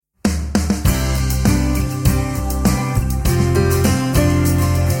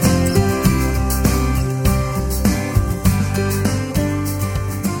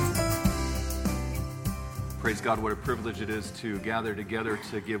God, what a privilege it is to gather together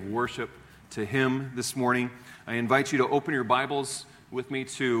to give worship to Him this morning. I invite you to open your Bibles with me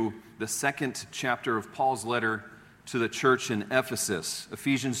to the second chapter of Paul's letter to the church in Ephesus,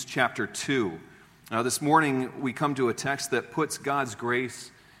 Ephesians chapter 2. Now, this morning we come to a text that puts God's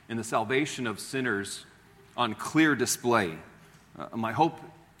grace in the salvation of sinners on clear display. My hope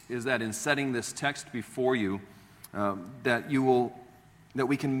is that in setting this text before you, that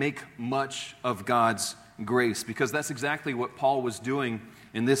we can make much of God's grace, because that's exactly what Paul was doing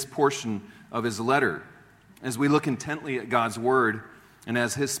in this portion of his letter. As we look intently at God's word, and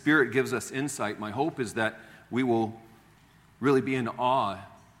as His Spirit gives us insight, my hope is that we will really be in awe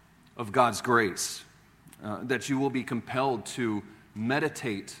of God's grace, that you will be compelled to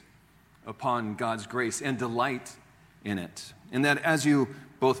meditate upon God's grace and delight in it. And that as you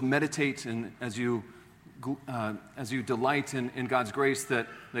both meditate and as you delight in God's grace, that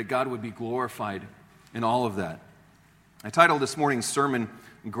God would be glorified in all of that. I titled this morning's sermon,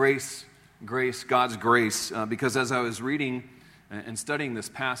 Grace, God's Grace, because as I was reading and studying this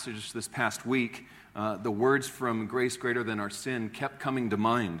passage this past week, the words from Grace Greater Than Our Sin kept coming to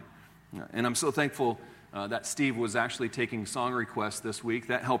mind. And I'm so thankful that Steve was actually taking song requests this week.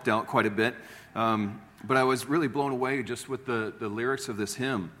 That helped out quite a bit. But I was really blown away just with the lyrics of this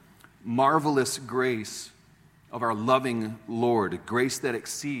hymn. Marvelous grace of our loving Lord, grace that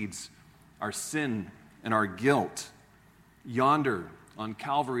exceeds our sin and our guilt. Yonder on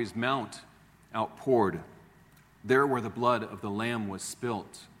Calvary's mount outpoured, there where the blood of the Lamb was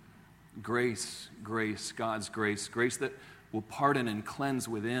spilt. Grace, God's grace, grace that will pardon and cleanse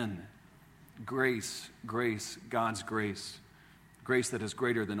within. Grace, God's grace, grace that is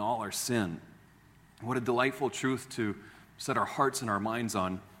greater than all our sin. What a delightful truth to set our hearts and our minds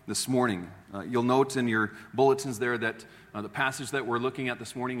on this morning. You'll note in your bulletins there that the passage that we're looking at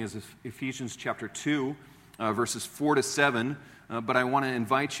this morning is Ephesians chapter 2, verses 4 to 7, but I want to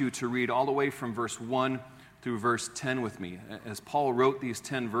invite you to read all the way from verse 1 through verse 10 with me. As Paul wrote these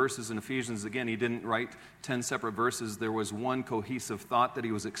 10 verses in Ephesians, again, he didn't write 10 separate verses. There was one cohesive thought that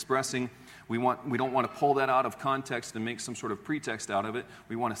he was expressing. We don't want to pull that out of context and make some sort of pretext out of it.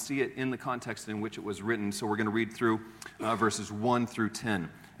 We want to see it in the context in which it was written. So we're going to read through verses 1 through 10.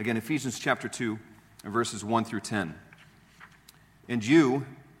 Again, Ephesians chapter 2, verses 1 through 10. And you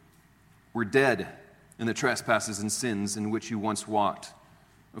were dead in the trespasses and sins in which you once walked,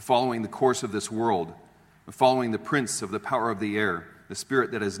 following the course of this world, following the prince of the power of the air, the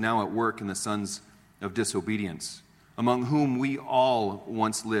spirit that is now at work in the sons of disobedience, among whom we all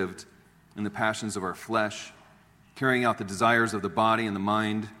once lived in the passions of our flesh, carrying out the desires of the body and the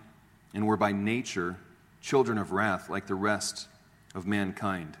mind, and were by nature children of wrath like the rest of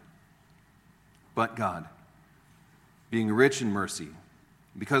mankind. But God, being rich in mercy,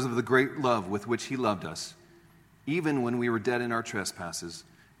 because of the great love with which He loved us, even when we were dead in our trespasses,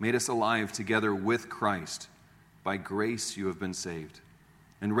 made us alive together with Christ. By grace you have been saved,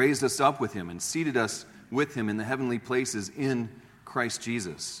 and raised us up with Him, and seated us with Him in the heavenly places in Christ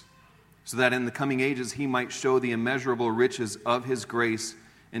Jesus, so that in the coming ages He might show the immeasurable riches of His grace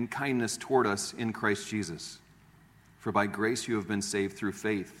and kindness toward us in Christ Jesus. For by grace you have been saved through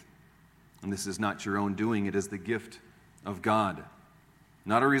faith, and this is not your own doing, it is the gift of God,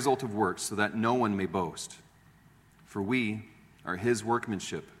 not a result of works, so that no one may boast. For we are His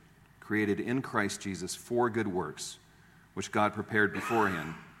workmanship, created in Christ Jesus for good works, which God prepared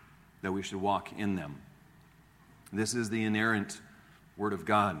beforehand that we should walk in them. This is the inerrant Word of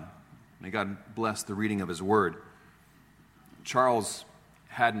God. May God bless the reading of His Word. Charles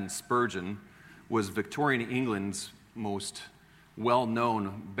Haddon Spurgeon was Victorian England's most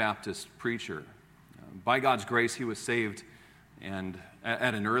well-known Baptist preacher. By God's grace, he was saved and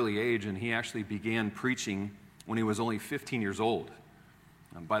at an early age, and he actually began preaching when he was only 15 years old.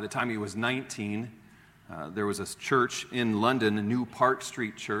 By the time he was 19, there was a church in London, a New Park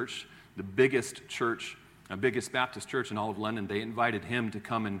Street Church, the biggest Baptist church in all of London. They invited him to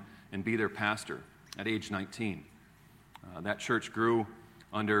come and be their pastor at age 19. That church grew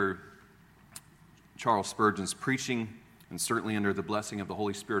under Charles Spurgeon's preaching, and certainly under the blessing of the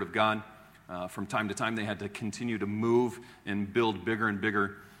Holy Spirit of God. From time to time, they had to continue to move and build bigger and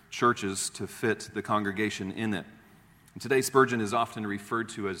bigger churches to fit the congregation in it. And today, Spurgeon is often referred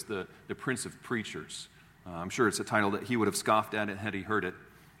to as the Prince of Preachers. I'm sure it's a title that he would have scoffed at it had he heard it.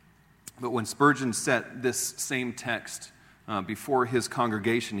 But when Spurgeon set this same text before his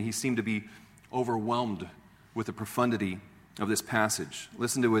congregation, he seemed to be overwhelmed with the profundity of this passage.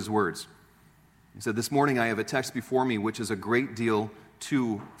 Listen to his words. He said, "This morning I have a text before me which is a great deal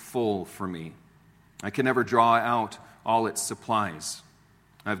too full for me. I can never draw out all its supplies.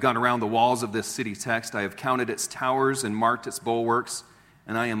 I've gone around the walls of this city text. I have counted its towers and marked its bulwarks,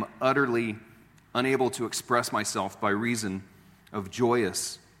 and I am utterly unable to express myself by reason of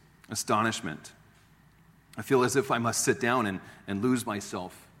joyous astonishment. I feel as if I must sit down and lose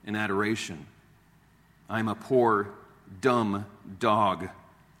myself in adoration. I'm a poor, dumb dog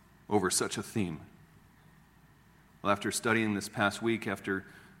over such a theme. Well, after studying this past week, after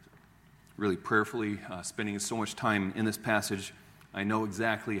really prayerfully spending so much time in this passage, I know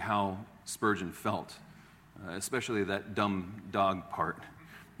exactly how Spurgeon felt, especially that dumb dog part.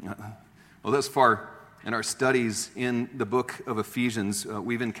 Well, thus far in our studies in the book of Ephesians,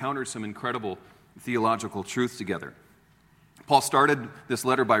 we've encountered some incredible theological truth together. Paul started this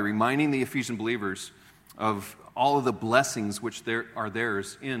letter by reminding the Ephesian believers of all of the blessings which are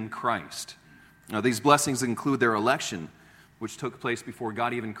theirs in Christ. Now, these blessings include their election, which took place before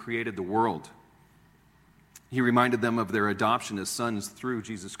God even created the world. He reminded them of their adoption as sons through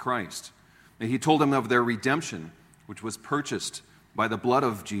Jesus Christ. And he told them of their redemption, which was purchased by the blood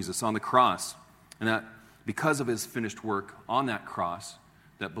of Jesus on the cross, and that because of his finished work on that cross,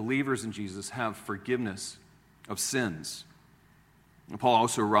 that believers in Jesus have forgiveness of sins. And Paul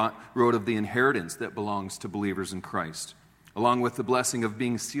also wrote of the inheritance that belongs to believers in Christ, along with the blessing of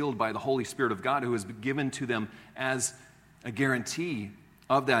being sealed by the Holy Spirit of God, who has been given to them as a guarantee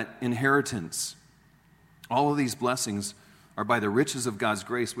of that inheritance. All of these blessings are by the riches of God's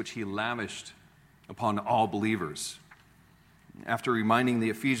grace, which he lavished upon all believers. After reminding the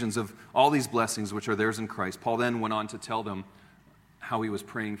Ephesians of all these blessings which are theirs in Christ, Paul then went on to tell them how he was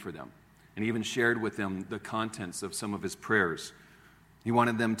praying for them, and even shared with them the contents of some of his prayers. He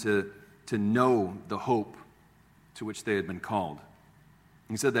wanted them to know the hope to which they had been called.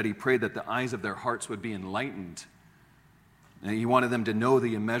 He said that he prayed that the eyes of their hearts would be enlightened, and he wanted them to know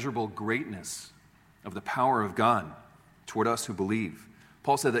the immeasurable greatness of the power of God toward us who believe.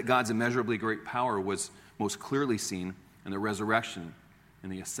 Paul said that God's immeasurably great power was most clearly seen in the resurrection,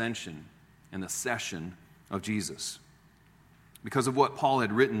 in the ascension, and the session of Jesus. Because of what Paul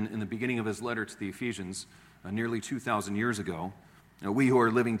had written in the beginning of his letter to the Ephesians nearly 2,000 years ago, we who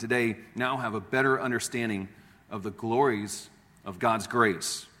are living today now have a better understanding of the glories of God's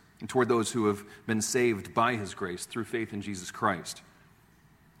grace and toward those who have been saved by his grace through faith in Jesus Christ.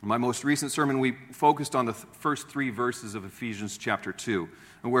 In my most recent sermon, we focused on the first 3 verses of Ephesians chapter 2,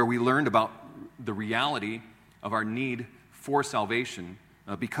 where we learned about the reality of our need for salvation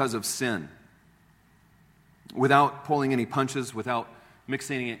because of sin. Without pulling any punches, without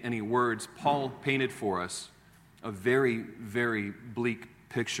mixing any words, Paul painted for us a very, very bleak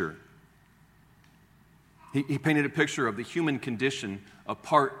picture. He painted a picture of the human condition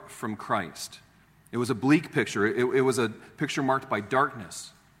apart from Christ. It was a bleak picture. It was a picture marked by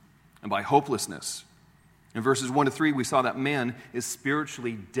darkness and by hopelessness. In verses 1 to 3, we saw that man is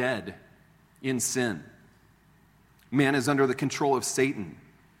spiritually dead in sin. Man is under the control of Satan.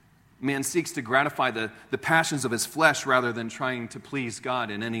 Man seeks to gratify the passions of his flesh rather than trying to please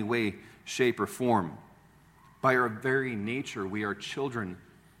God in any way, shape, or form. By our very nature, we are children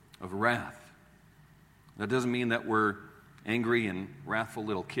of wrath. That doesn't mean that we're angry and wrathful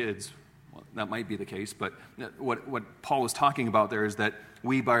little kids. Well, that might be the case, but what Paul was talking about there is that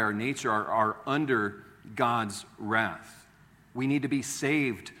we, by our nature, are under God's wrath. We need to be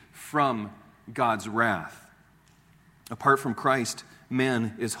saved from God's wrath. Apart from Christ,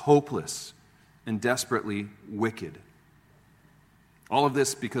 man is hopeless and desperately wicked. All of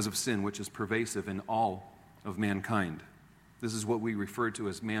this because of sin, which is pervasive in all of mankind. This is what we refer to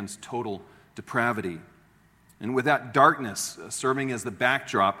as man's total depravity. And with that darkness serving as the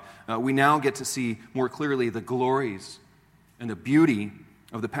backdrop, we now get to see more clearly the glories and the beauty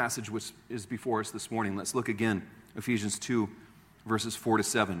of the passage which is before us this morning. Let's look again, Ephesians 2, verses 4 to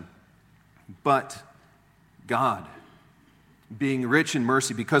 7. But God, being rich in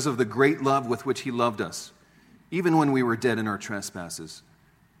mercy because of the great love with which he loved us, even when we were dead in our trespasses,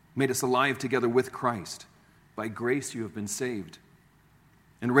 made us alive together with Christ. By grace you have been saved,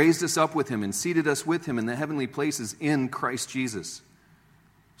 and raised us up with him and seated us with him in the heavenly places in Christ Jesus,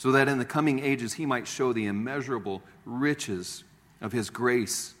 so that in the coming ages he might show the immeasurable riches of his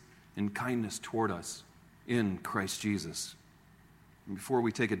grace and kindness toward us in Christ Jesus. And before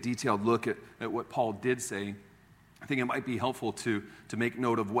we take a detailed look at what Paul did say, I think it might be helpful to make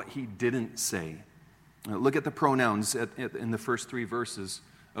note of what he didn't say. Look at the pronouns in the first 3 verses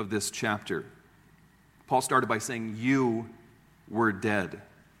of this chapter. Paul started by saying, you were dead.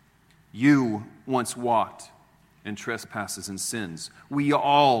 You once walked in trespasses and sins. We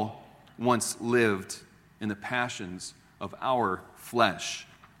all once lived in the passions of our flesh.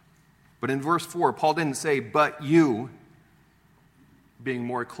 But in verse 4, Paul didn't say, but you, being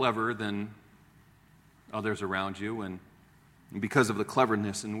more clever than others around you, and because of the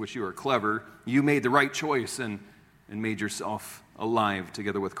cleverness in which you are clever, you made the right choice and made yourself alive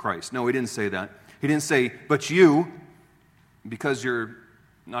together with Christ. No, he didn't say that. He didn't say, but you, because you're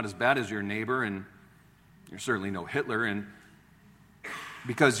not as bad as your neighbor, and you're certainly no Hitler, and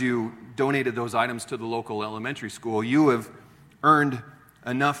because you donated those items to the local elementary school, you have earned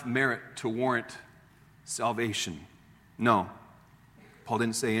enough merit to warrant salvation. No, Paul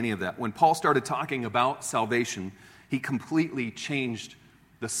didn't say any of that. When Paul started talking about salvation, he completely changed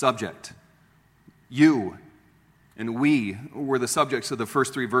the subject. You and we were the subjects of the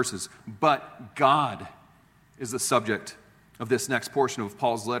first 3 verses, but God is the subject of this next portion of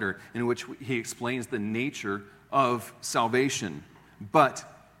Paul's letter, in which he explains the nature of salvation. But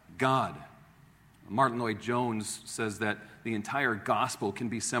God. Martin Lloyd-Jones says that the entire gospel can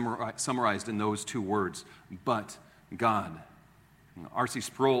be summarized in those 2 words, but God. R.C.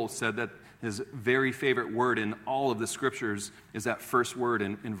 Sproul said that his very favorite word in all of the scriptures is that first word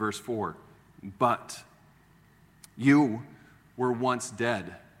in verse 4, but. You were once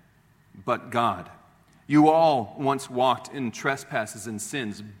dead, but God. You all once walked in trespasses and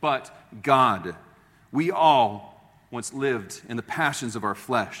sins, but God. We all once lived in the passions of our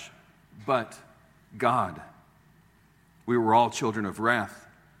flesh, but God. We were all children of wrath,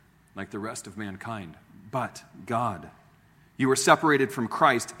 like the rest of mankind, but God. You were separated from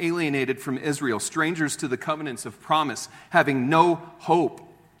Christ, alienated from Israel, strangers to the covenants of promise, having no hope,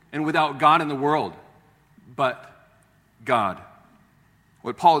 and without God in the world, but God.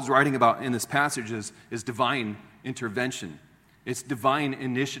 What Paul is writing about in this passage is divine intervention. It's divine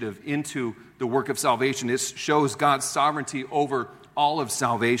initiative into the work of salvation. It shows God's sovereignty over all of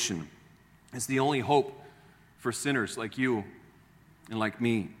salvation. It's the only hope for sinners like you and like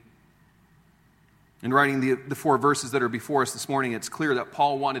me. In writing the 4 verses that are before us this morning, it's clear that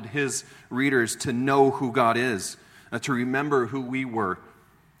Paul wanted his readers to know who God is, to remember who we were,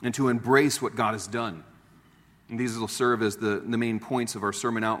 and to embrace what God has done. And these will serve as the main points of our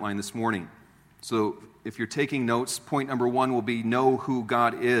sermon outline this morning. So if you're taking notes, point number 1 will be know who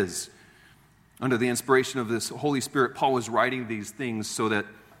God is. Under the inspiration of this Holy Spirit, Paul was writing these things so that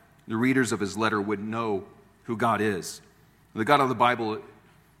the readers of his letter would know who God is. The God of the Bible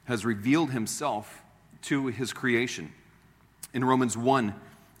has revealed himself to his creation. In Romans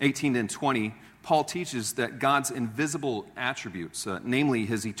 1:18 and 20, Paul teaches that God's invisible attributes, namely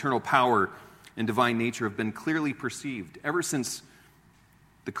his eternal power and divine nature, have been clearly perceived ever since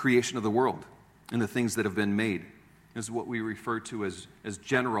the creation of the world and the things that have been made. This is what we refer to as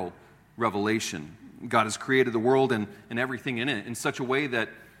general revelation. God has created the world and everything in it in such a way that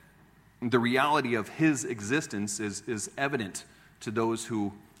the reality of his existence is evident to those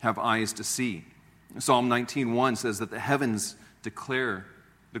who have eyes to see. Psalm 19:1 says that the heavens declare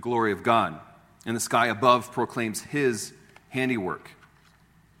the glory of God, and the sky above proclaims his handiwork.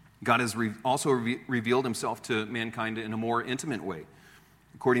 God has also revealed himself to mankind in a more intimate way.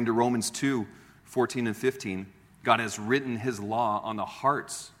 According to Romans 2:14 and 15, God has written his law on the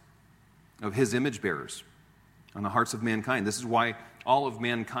hearts of his image bearers, on the hearts of mankind. This is why all of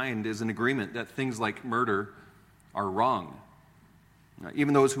mankind is in agreement that things like murder are wrong.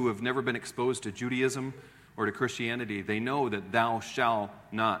 Even those who have never been exposed to Judaism or to Christianity, they know that thou shalt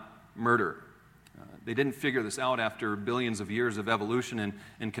not murder. They didn't figure this out after billions of years of evolution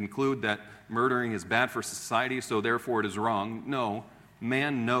and conclude that murdering is bad for society, so therefore it is wrong. No,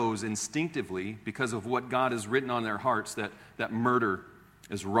 man knows instinctively, because of what God has written on their hearts, that murder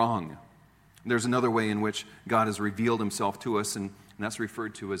is wrong. There's another way in which God has revealed himself to us, and that's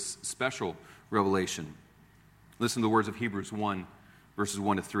referred to as special revelation. Listen to the words of Hebrews 1, verses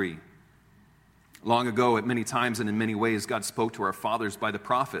 1 to 3. Long ago, at many times and in many ways, God spoke to our fathers by the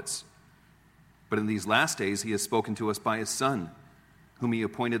prophets. But in these last days, he has spoken to us by his Son, whom he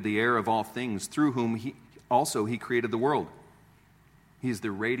appointed the heir of all things, through whom he created the world. He is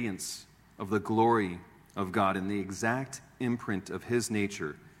the radiance of the glory of God and the exact imprint of his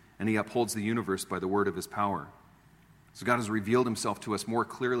nature, and he upholds the universe by the word of his power. So God has revealed himself to us more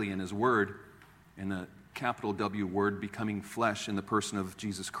clearly in his word, in the capital W word, becoming flesh in the person of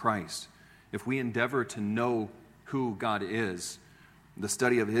Jesus Christ. If we endeavor to know who God is, the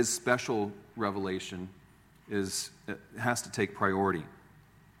study of his special revelation has to take priority.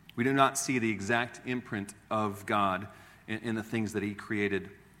 We do not see the exact imprint of God in the things that he created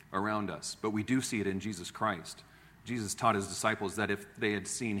around us, but we do see it in Jesus Christ. Jesus taught his disciples that if they had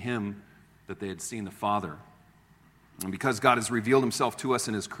seen him, that they had seen the Father. And because God has revealed himself to us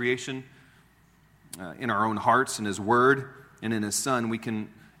in his creation, in our own hearts, in his word, and in his Son, we can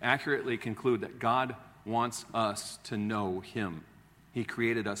accurately conclude that God wants us to know him. He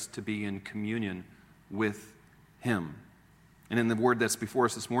created us to be in communion with him. And in the word that's before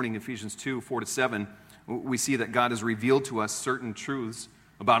us this morning, Ephesians 2, 4-7, we see that God has revealed to us certain truths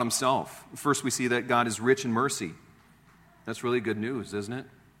about himself. First, we see that God is rich in mercy. That's really good news, isn't it?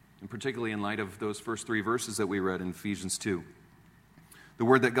 And particularly in light of those first 3 verses that we read in Ephesians 2. The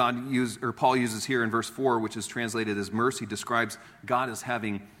word that Paul uses here in verse 4, which is translated as mercy, describes God as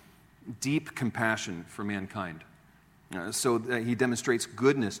having deep compassion for mankind. So that he demonstrates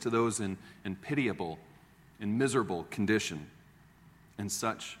goodness to those in pitiable and miserable condition. And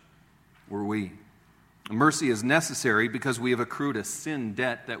such were we. Mercy is necessary because we have accrued a sin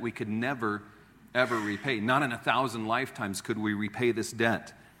debt that we could never, ever repay. Not in 1,000 lifetimes could we repay this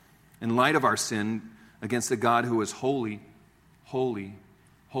debt. In light of our sin against a God who is holy, holy,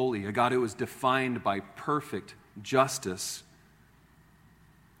 holy, a God who is defined by perfect justice,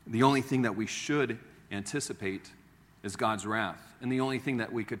 the only thing that we should anticipate is God's wrath. And the only thing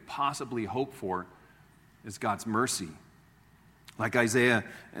that we could possibly hope for is God's mercy. Like Isaiah,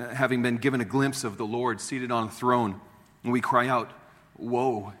 having been given a glimpse of the Lord seated on a throne, and we cry out,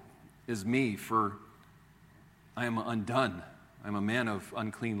 "Woe is me, for I am undone. I am a man of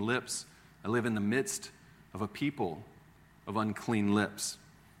unclean lips. I live in the midst of a people of unclean lips."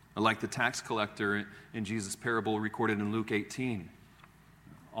 Like the tax collector in Jesus' parable recorded in Luke 18,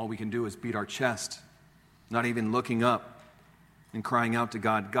 all we can do is beat our chest, not even looking up and crying out to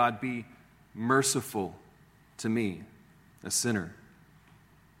God, "God, be merciful to me, a sinner."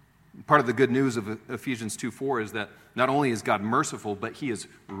 Part of the good news of Ephesians 2:4 is that not only is God merciful, but he is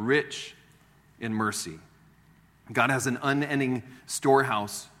rich in mercy. God has an unending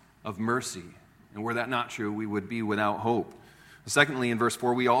storehouse of mercy. And were that not true, we would be without hope. Secondly, in verse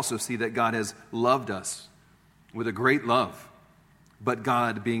 4, we also see that God has loved us with a great love. But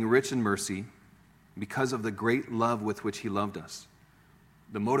God, being rich in mercy, because of the great love with which he loved us.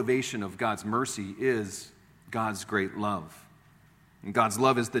 The motivation of God's mercy is God's great love. And God's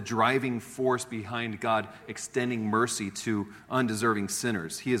love is the driving force behind God extending mercy to undeserving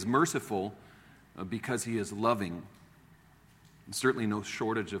sinners. He is merciful because he is loving. And certainly no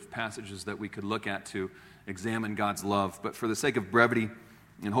shortage of passages that we could look at to examine God's love. But for the sake of brevity,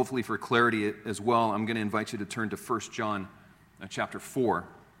 and hopefully for clarity as well, I'm going to invite you to turn to 1 John chapter 4,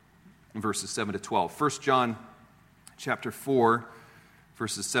 verses 7-12. 1 John chapter 4,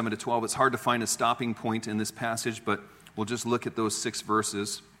 verses 7-12. It's hard to find a stopping point in this passage, but we'll just look at those 6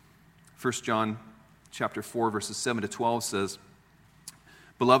 verses. 1 John chapter 4, verses 7-12 says,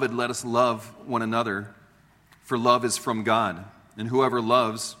 "Beloved, let us love one another, for love is from God, and whoever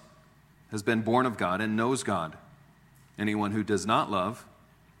loves has been born of God and knows God. Anyone who does not love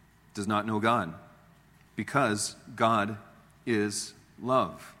does not know God, because God is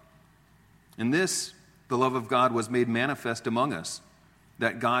love. In this, the love of God was made manifest among us,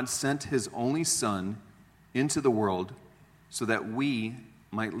 that God sent his only Son into the world so that we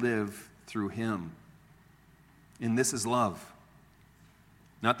might live through him. And this is love.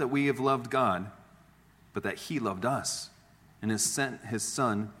 Not that we have loved God, but that he loved us and has sent his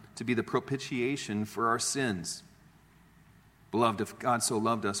Son to be the propitiation for our sins. Beloved, if God so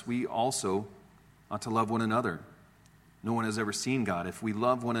loved us, we also ought to love one another. No one has ever seen God. If we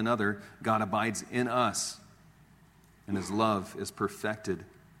love one another, God abides in us, and his love is perfected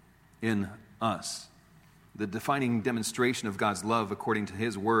in us." The defining demonstration of God's love, according to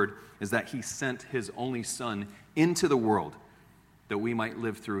his word, is that he sent his only Son into the world that we might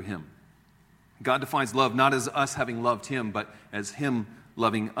live through him. God defines love not as us having loved him, but as him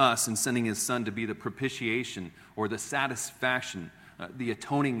loving us and sending his Son to be the propitiation or the satisfaction, the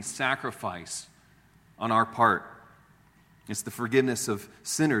atoning sacrifice on our part. It's the forgiveness of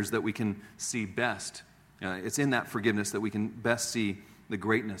sinners that we can see best. It's in that forgiveness that we can best see the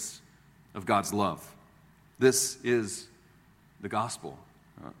greatness of God's love. This is the gospel.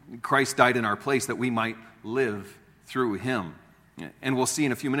 Christ died in our place that we might live through him. And we'll see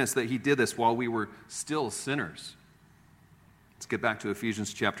in a few minutes that he did this while we were still sinners. Let's get back to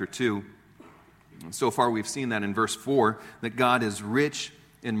Ephesians chapter 2. So far we've seen that in verse 4, that God is rich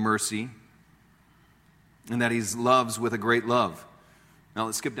in mercy and that he loves with a great love. Now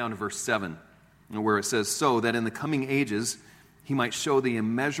let's skip down to verse 7, where it says, "So that in the coming ages he might show the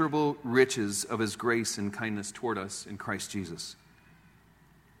immeasurable riches of his grace and kindness toward us in Christ Jesus."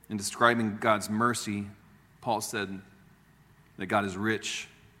 In describing God's mercy, Paul said that God is rich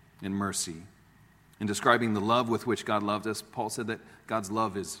in mercy. In describing the love with which God loved us, Paul said that God's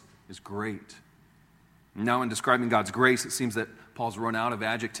love is great. Now in describing God's grace, it seems that Paul's run out of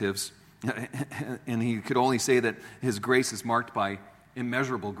adjectives, and he could only say that his grace is marked by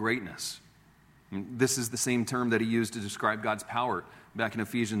immeasurable greatness. This is the same term that he used to describe God's power back in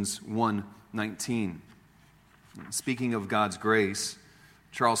Ephesians 1:19. Speaking of God's grace,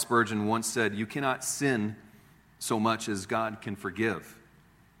 Charles Spurgeon once said, "You cannot sin so much as God can forgive.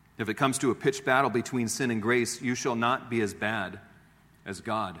 If it comes to a pitched battle between sin and grace, you shall not be as bad as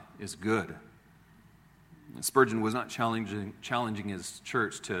God is good." Spurgeon was not challenging his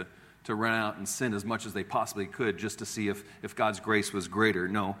church to run out and sin as much as they possibly could just to see if God's grace was greater.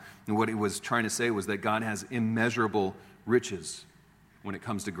 No, and what he was trying to say was that God has immeasurable riches when it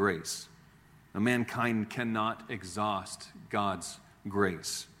comes to grace. Now, mankind cannot exhaust God's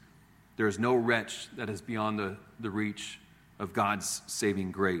grace. There is no wretch that is beyond the reach of God's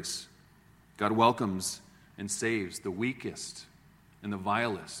saving grace. God welcomes and saves the weakest and the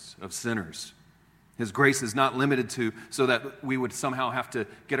vilest of sinners. His grace is not limited to so that we would somehow have to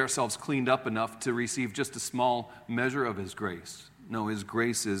get ourselves cleaned up enough to receive just a small measure of his grace. No, his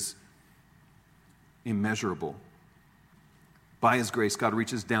grace is immeasurable. By his grace, God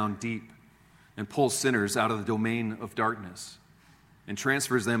reaches down deep and pulls sinners out of the domain of darkness and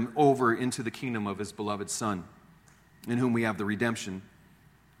transfers them over into the kingdom of his beloved Son, in whom we have the redemption,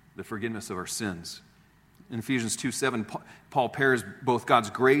 the forgiveness of our sins. In Ephesians 2:7, Paul pairs both God's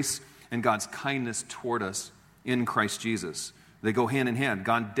grace and God's kindness toward us in Christ Jesus. They go hand in hand.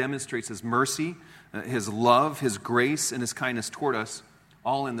 God demonstrates his mercy, his love, his grace, and his kindness toward us,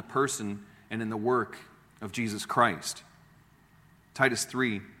 all in the person and in the work of Jesus Christ. Titus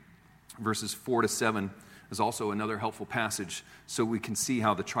 3, verses 4-7, is also another helpful passage so we can see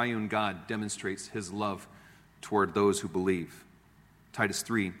how the triune God demonstrates his love toward those who believe. Titus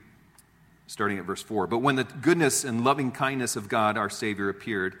 3, starting at verse 4. "But when the goodness and loving kindness of God, our Savior,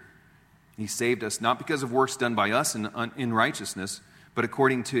 appeared, he saved us, not because of works done by us in righteousness, but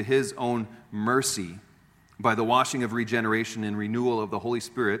according to his own mercy, by the washing of regeneration and renewal of the Holy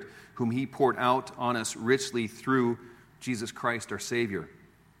Spirit, whom he poured out on us richly through Jesus Christ our Savior,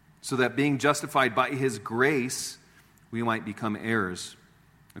 so that being justified by his grace, we might become heirs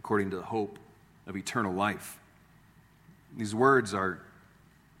according to the hope of eternal life." These words they're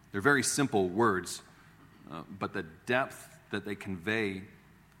very simple words, but the depth that they convey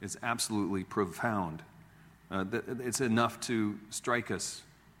is absolutely profound. It's enough to strike us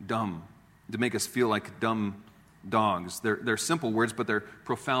dumb, to make us feel like dumb dogs. They're simple words, but they're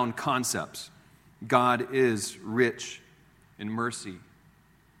profound concepts. God is rich in mercy.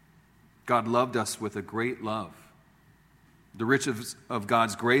 God loved us with a great love. The riches of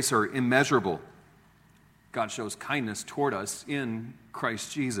God's grace are immeasurable. God shows kindness toward us in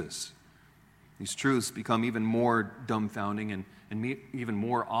Christ Jesus. These truths become even more dumbfounding and even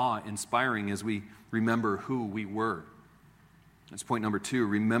more awe-inspiring as we remember who we were. That's point number 2,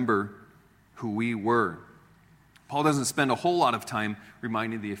 remember who we were. Paul doesn't spend a whole lot of time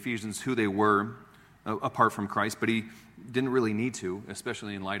reminding the Ephesians who they were apart from Christ, but he didn't really need to,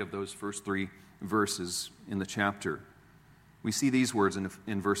 especially in light of those first 3 verses in the chapter. We see these words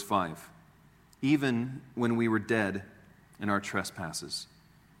in verse 5. "Even when we were dead in our trespasses."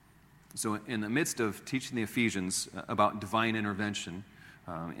 So in the midst of teaching the Ephesians about divine intervention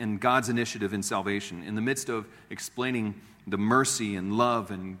and God's initiative in salvation, in the midst of explaining the mercy and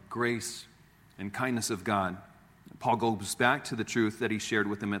love and grace and kindness of God, Paul goes back to the truth that he shared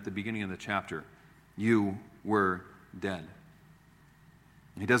with them at the beginning of the chapter. You were dead.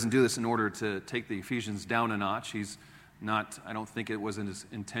 He doesn't do this in order to take the Ephesians down a notch. He's not, I don't think it was his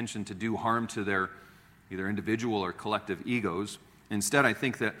intention to do harm to their either individual or collective egos. Instead, I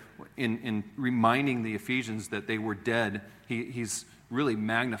think that in reminding the Ephesians that they were dead, he's really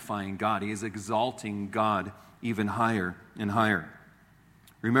magnifying God. He is exalting God even higher and higher.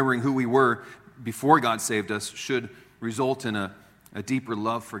 Remembering who we were before God saved us should result in a deeper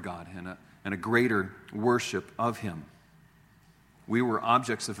love for God and a greater worship of him. We were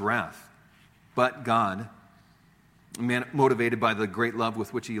objects of wrath, but God, motivated by the great love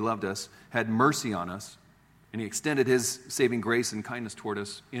with which he loved us, had mercy on us, and he extended his saving grace and kindness toward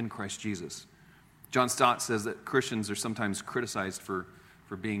us in Christ Jesus. John Stott says that Christians are sometimes criticized for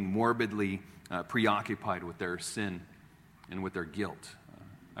being morbidly preoccupied with their sin and with their guilt.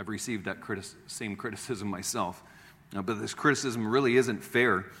 I've received that same criticism myself. But this criticism really isn't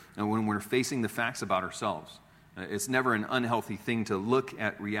fair when we're facing the facts about ourselves. It's never an unhealthy thing to look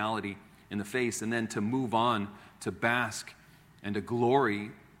at reality in the face and then to move on to bask and to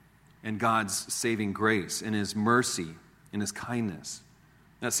glory in God's saving grace, in his mercy, in his kindness.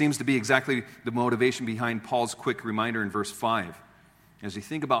 That seems to be exactly the motivation behind Paul's quick reminder in verse 5. As you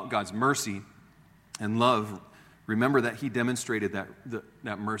think about God's mercy and love, remember that he demonstrated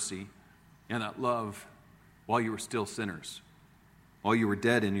that mercy and that love while you were still sinners. while you were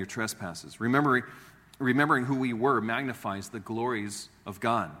dead in your trespasses. Remembering who we were magnifies the glories of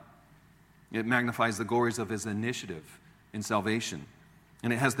God. It magnifies the glories of his initiative in salvation.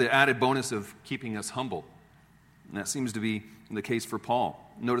 And it has the added bonus of keeping us humble. And that seems to be the case for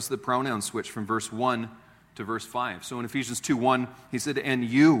Paul. Notice the pronoun switch from verse 1 to verse 5. So in Ephesians 2:1, he said, "And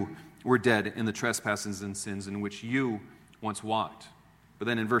you were dead in the trespasses and sins in which you once walked." But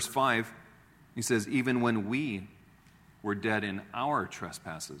then in verse 5, he says, "Even when we were dead in our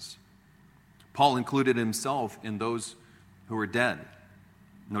trespasses." Paul included himself in those who were dead.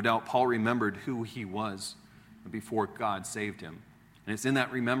 No doubt Paul remembered who he was before God saved him. And it's in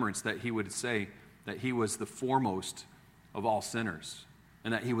that remembrance that he would say that he was the foremost of all sinners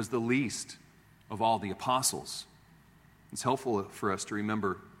and that he was the least of all the apostles. It's helpful for us to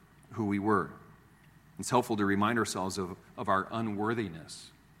remember who we were. It's helpful to remind ourselves of our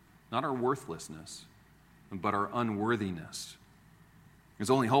unworthiness, not our worthlessness, but our unworthiness. It's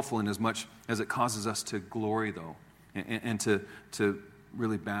only helpful in as much as it causes us to glory, though, and to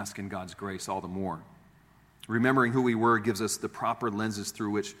really bask in God's grace all the more. Remembering who we were gives us the proper lenses through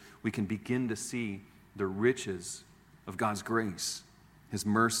which we can begin to see the riches of God's grace, his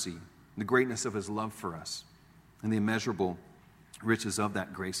mercy, the greatness of his love for us, and the immeasurable riches of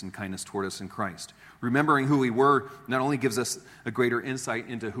that grace and kindness toward us in Christ. Remembering who we were not only gives us a greater insight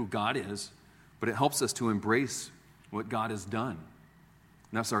into who God is, but it helps us to embrace what God has done.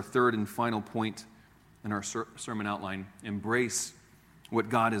 And that's our third and final point in our sermon outline. Embrace what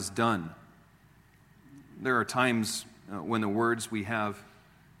God has done. There are times when the words we have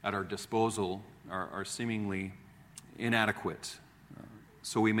at our disposal are seemingly inadequate.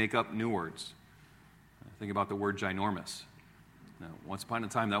 So we make up new words. Think about the word ginormous. Now, once upon a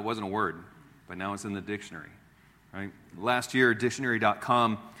time, that wasn't a word, but now it's in the dictionary. Right? Last year,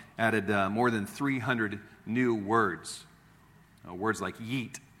 dictionary.com added more than 300 new words. Words like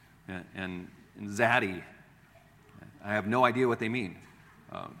yeet and zaddy. I have no idea what they mean.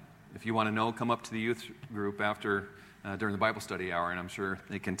 If you want to know, come up to the youth group after during the Bible study hour, and I'm sure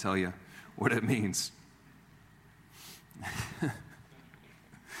they can tell you what it means.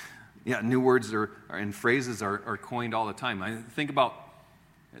 Yeah, new words and phrases are coined all the time. I think about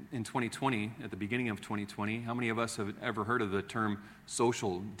in 2020, at the beginning of 2020, how many of us have ever heard of the term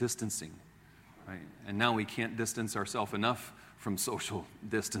social distancing? Right? And now we can't distance ourselves enough from social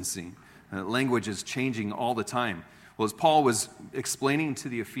distancing. Language is changing all the time. Well, as Paul was explaining to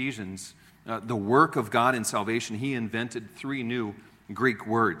the Ephesians the work of God in salvation, he invented 3 new Greek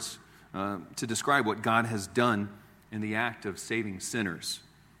words to describe what God has done in the act of saving sinners.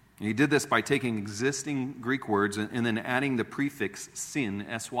 And he did this by taking existing Greek words and then adding the prefix syn,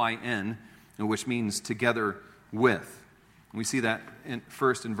 S-Y-N, which means together with. We see that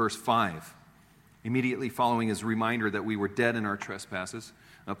first in verse 5. Immediately following his reminder that we were dead in our trespasses,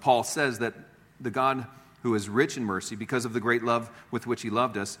 Paul says that the God who is rich in mercy, because of the great love with which he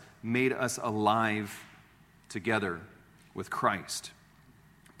loved us, made us alive together with Christ.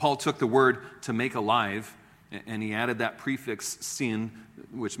 Paul took the word to make alive, and he added that prefix syn,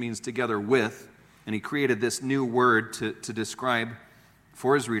 which means together with, and he created this new word to describe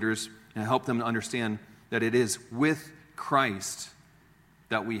for his readers and help them to understand that it is with Christ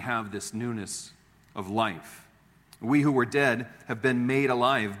that we have this newness of life. We who were dead have been made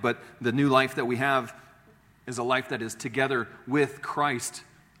alive, but the new life that we have is a life that is together with Christ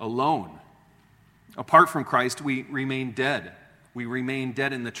alone. Apart from Christ, we remain dead. We remain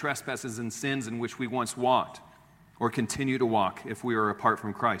dead in the trespasses and sins in which we once walked, or continue to walk if we are apart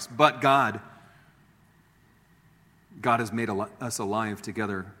from Christ. But God has made us alive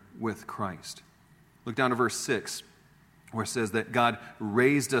together with Christ. Look down to verse 6, where it says that God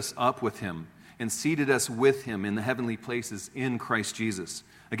raised us up with him and seated us with him in the heavenly places in Christ Jesus.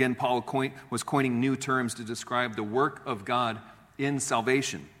 Again, Paul was coining new terms to describe the work of God in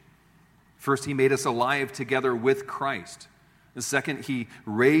salvation. First, he made us alive together with Christ. The second, he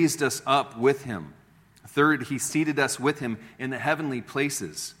raised us up with him. Third, he seated us with him in the heavenly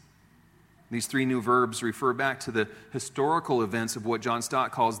places. These 3 new verbs refer back to the historical events of what John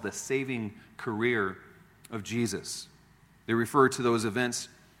Stott calls the saving career of Jesus. They refer to those events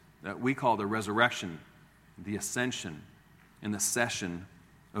that we call the resurrection, the ascension, and the session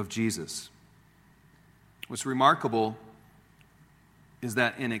of Jesus. What's remarkable is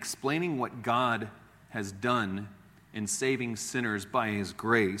that in explaining what God has done in saving sinners by his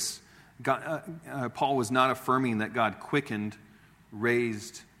grace, Paul was not affirming that God quickened,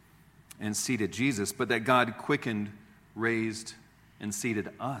 raised, and seated Jesus, but that God quickened, raised, and seated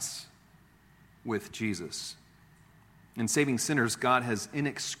us with Jesus. In saving sinners, God has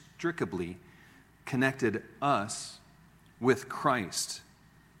inextricably connected us with Christ.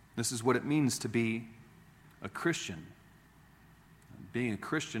 This is what it means to be a Christian. Being a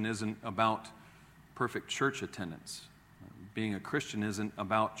Christian isn't about perfect church attendance. Being a Christian isn't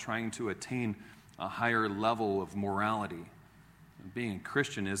about trying to attain a higher level of morality. Being a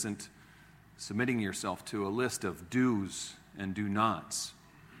Christian isn't submitting yourself to a list of do's and do nots.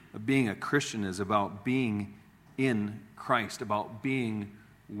 Being a Christian is about being in Christ, about being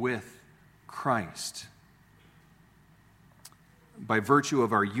with Christ. By virtue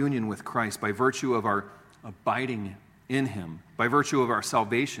of our union with Christ, by virtue of our abiding in Him, by virtue of our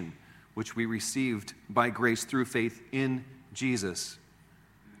salvation, which we received by grace through faith in Jesus,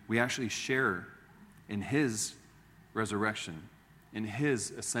 we actually share in His resurrection, in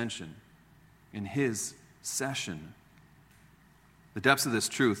His ascension, in His session. The depths of this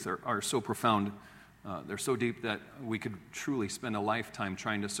truth are so profound, they're so deep that we could truly spend a lifetime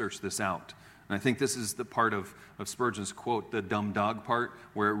trying to search this out. And I think this is the part of Spurgeon's quote, the dumb dog part,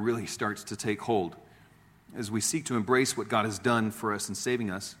 where it really starts to take hold. As we seek to embrace what God has done for us in saving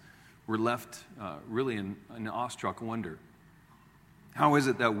us, we're left really in awestruck wonder. How is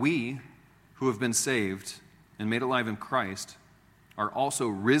it that we, who have been saved and made alive in Christ, are also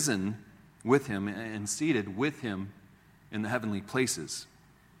risen with Him and seated with Him in the heavenly places?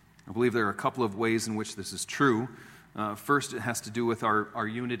 I believe there are a couple of ways in which this is true. First, it has to do with our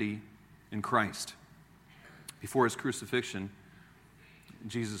unity in Christ. Before His crucifixion,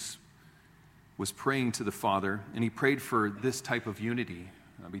 Jesus was praying to the Father, and He prayed for this type of unity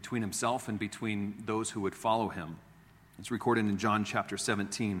between Himself and between those who would follow Him. It's recorded in John chapter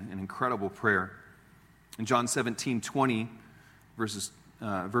 17, an incredible prayer. In John 17:20, verses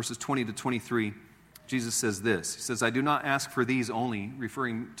 20 to 23, Jesus says this. He says, I do not ask for these only,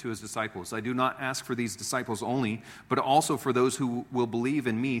 referring to His disciples. I do not ask for these disciples only, but also for those who will believe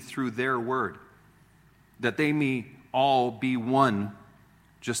in me through their word, that they may all be one,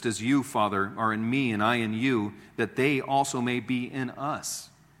 just as you, Father, are in me and I in you, that they also may be in us,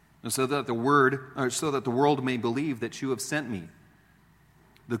 and so that the world may believe that you have sent me.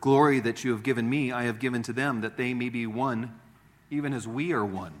 The glory that you have given me, I have given to them, that they may be one, even as we are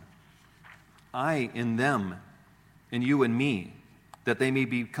one. I in them, and you in me, that they may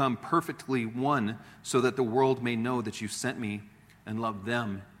become perfectly one, so that the world may know that you sent me and love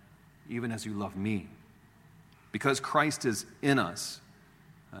them, even as you love me. Because Christ is in us,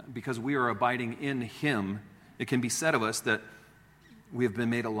 because we are abiding in Him, it can be said of us that we have been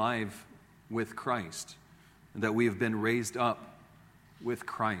made alive with Christ, and that we have been raised up with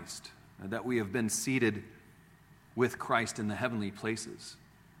Christ, and that we have been seated with Christ in the heavenly places.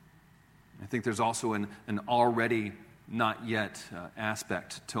 I think there's also an already not yet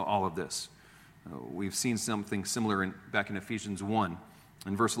aspect to all of this. We've seen something similar back in Ephesians 1.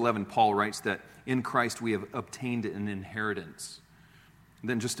 In verse 11, Paul writes that in Christ we have obtained an inheritance. And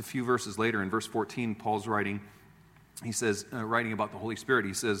then just a few verses later, in verse 14, Paul's writing, he says, writing about the Holy Spirit,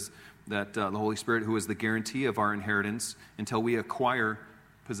 he says that the Holy Spirit, who is the guarantee of our inheritance until we acquire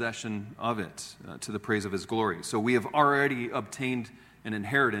possession of it, to the praise of His glory. So we have already obtained an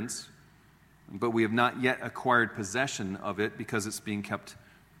inheritance, but we have not yet acquired possession of it because it's being kept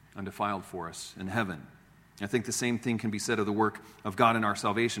undefiled for us in heaven. I think the same thing can be said of the work of God in our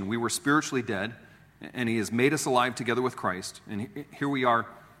salvation. We were spiritually dead, and He has made us alive together with Christ. And here we are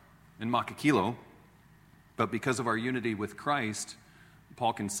in Makakilo, but because of our unity with Christ,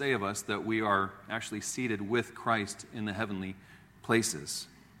 Paul can say of us that we are actually seated with Christ in the heavenly places.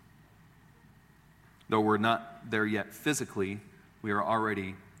 Though we're not there yet physically, we are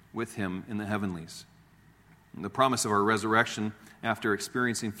already with Him in the heavenlies. And the promise of our resurrection after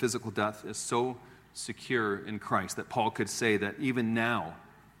experiencing physical death is so secure in Christ that Paul could say that even now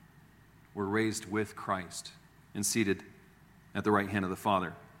we're raised with Christ and seated at the right hand of the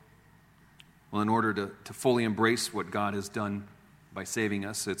Father. Well, in order to fully embrace what God has done by saving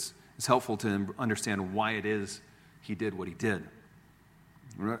us, it's helpful to understand why it is He did what He did.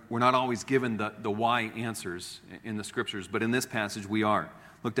 We're not always given the why answers in the Scriptures, but in this passage we are.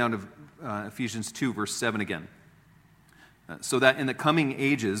 Look down to Ephesians 2, verse 7 again. So that in the coming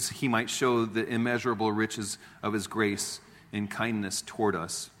ages He might show the immeasurable riches of His grace and kindness toward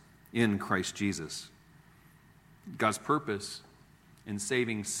us in Christ Jesus. God's purpose in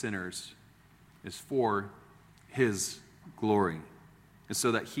saving sinners is for His glory. It's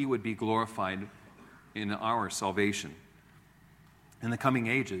so that He would be glorified in our salvation. In the coming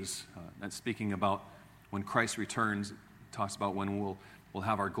ages, that's speaking about when Christ returns, talks about when we'll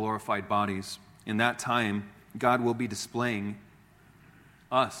have our glorified bodies. In that time, God will be displaying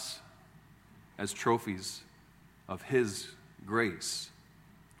us as trophies of His grace.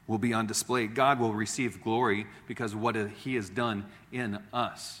 will be on display. God will receive glory because of what he has done in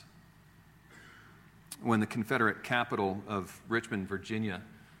us. When the Confederate capital of Richmond, Virginia,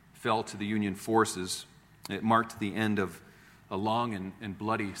 fell to the Union forces, it marked the end of a long and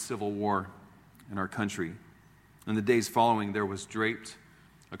bloody civil war in our country. In the days following, there was draped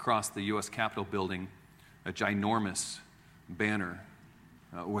across the U.S. Capitol building a ginormous banner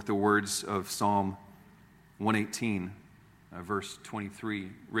with the words of Psalm 118, verse 23,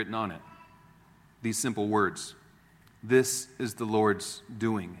 written on it. These simple words: "This is the Lord's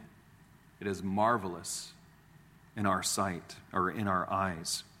doing. It is marvelous in our sight," or in our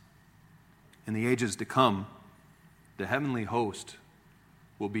eyes. In the ages to come, the heavenly host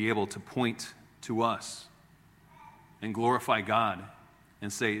will be able to point to us and glorify God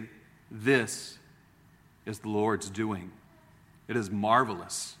and say, "This is the Lord's doing. It is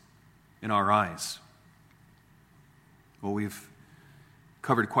marvelous in our eyes." Well, we've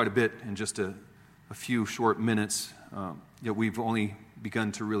covered quite a bit in just a few short minutes, yet we've only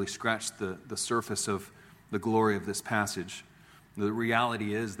begun to really scratch the surface of the glory of this passage. The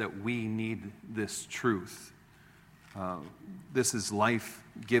reality is that we need this truth. This is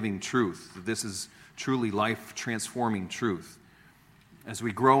life-giving truth. This is truly life-transforming truth. As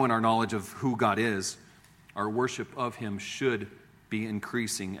we grow in our knowledge of who God is, our worship of him should be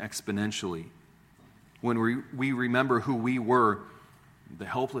increasing exponentially. When we remember who we were, the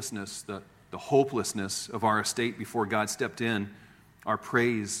helplessness, the hopelessness of our estate before God stepped in, our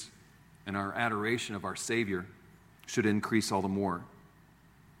praise and our adoration of our Savior should increase all the more.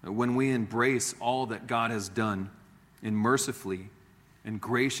 When we embrace all that God has done in mercifully and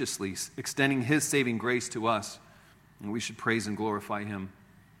graciously extending his saving grace to us, we should praise and glorify him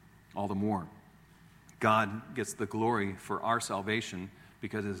all the more. God gets the glory for our salvation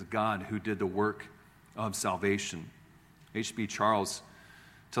because it is God who did the work of salvation. H.B. Charles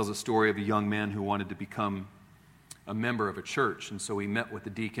tells a story of a young man who wanted to become a member of a church, and so he met with the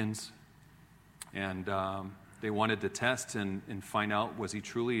deacons, and they wanted to test and find out, was he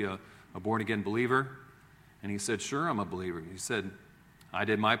truly a born-again believer? And he said, "Sure, I'm a believer." He said, "I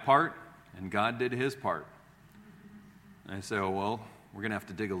did my part, and God did his part." And I said, "Oh, well, we're going to have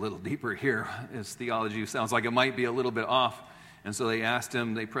to dig a little deeper here. His theology sounds like it might be a little bit off." And so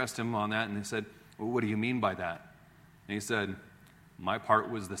they pressed him on that, and they said, "Well, what do you mean by that?" And he said, "My part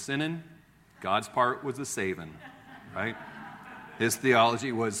was the sinning, God's part was the saving," right? His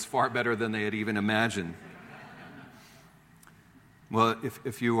theology was far better than they had even imagined. Well,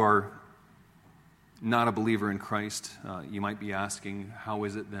 if you are not a believer in Christ, you might be asking, how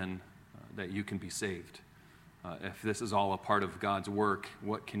is it then that you can be saved? If this is all a part of God's work,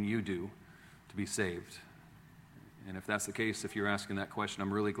 what can you do to be saved? And if that's the case, if you're asking that question,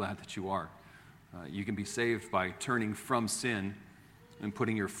 I'm really glad that you are. You can be saved by turning from sin and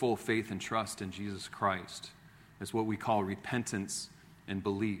putting your full faith and trust in Jesus Christ. It's what we call repentance and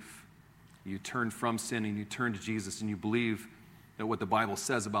belief. You turn from sin and you turn to Jesus and you believe that what the Bible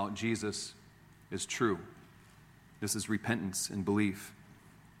says about Jesus is true. This is repentance and belief.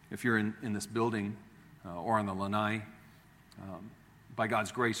 If you're in this building or on the lanai, by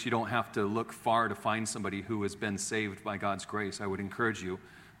God's grace, you don't have to look far to find somebody who has been saved by God's grace. I would encourage you,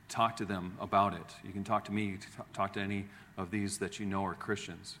 talk to them about it. You can talk to me, talk to any of these that you know are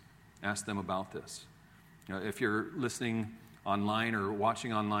Christians. Ask them about this. If you're listening online or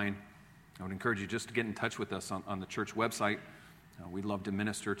watching online, I would encourage you just to get in touch with us on the church website. We'd love to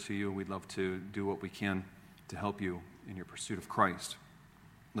minister to you. We'd love to do what we can to help you in your pursuit of Christ.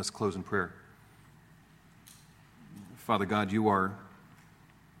 Let's close in prayer. Father God, you are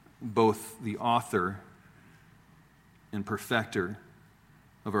both the author and perfecter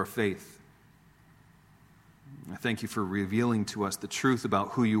of our faith. I thank you for revealing to us the truth about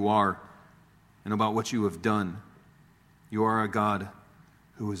who you are and about what you have done. You are a God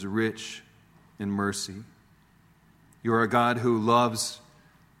who is rich in mercy. You are a God who loves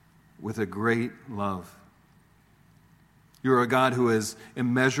with a great love. You are a God who has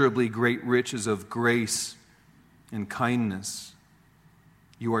immeasurably great riches of grace and kindness.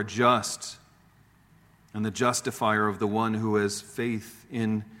 You are just and the justifier of the one who has faith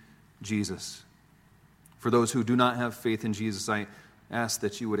in Jesus. For those who do not have faith in Jesus, I ask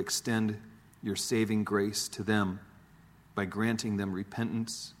that you would extend your saving grace to them by granting them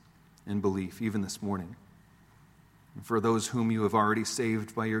repentance and belief, even this morning. And for those whom you have already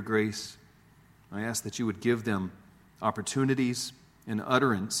saved by your grace, I ask that you would give them opportunities and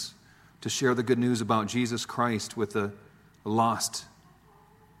utterance to share the good news about Jesus Christ with a lost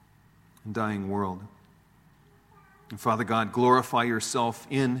and dying world. And Father God, glorify yourself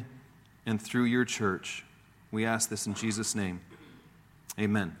in and through your church. We ask this in Jesus' name.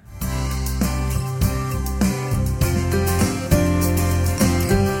 Amen.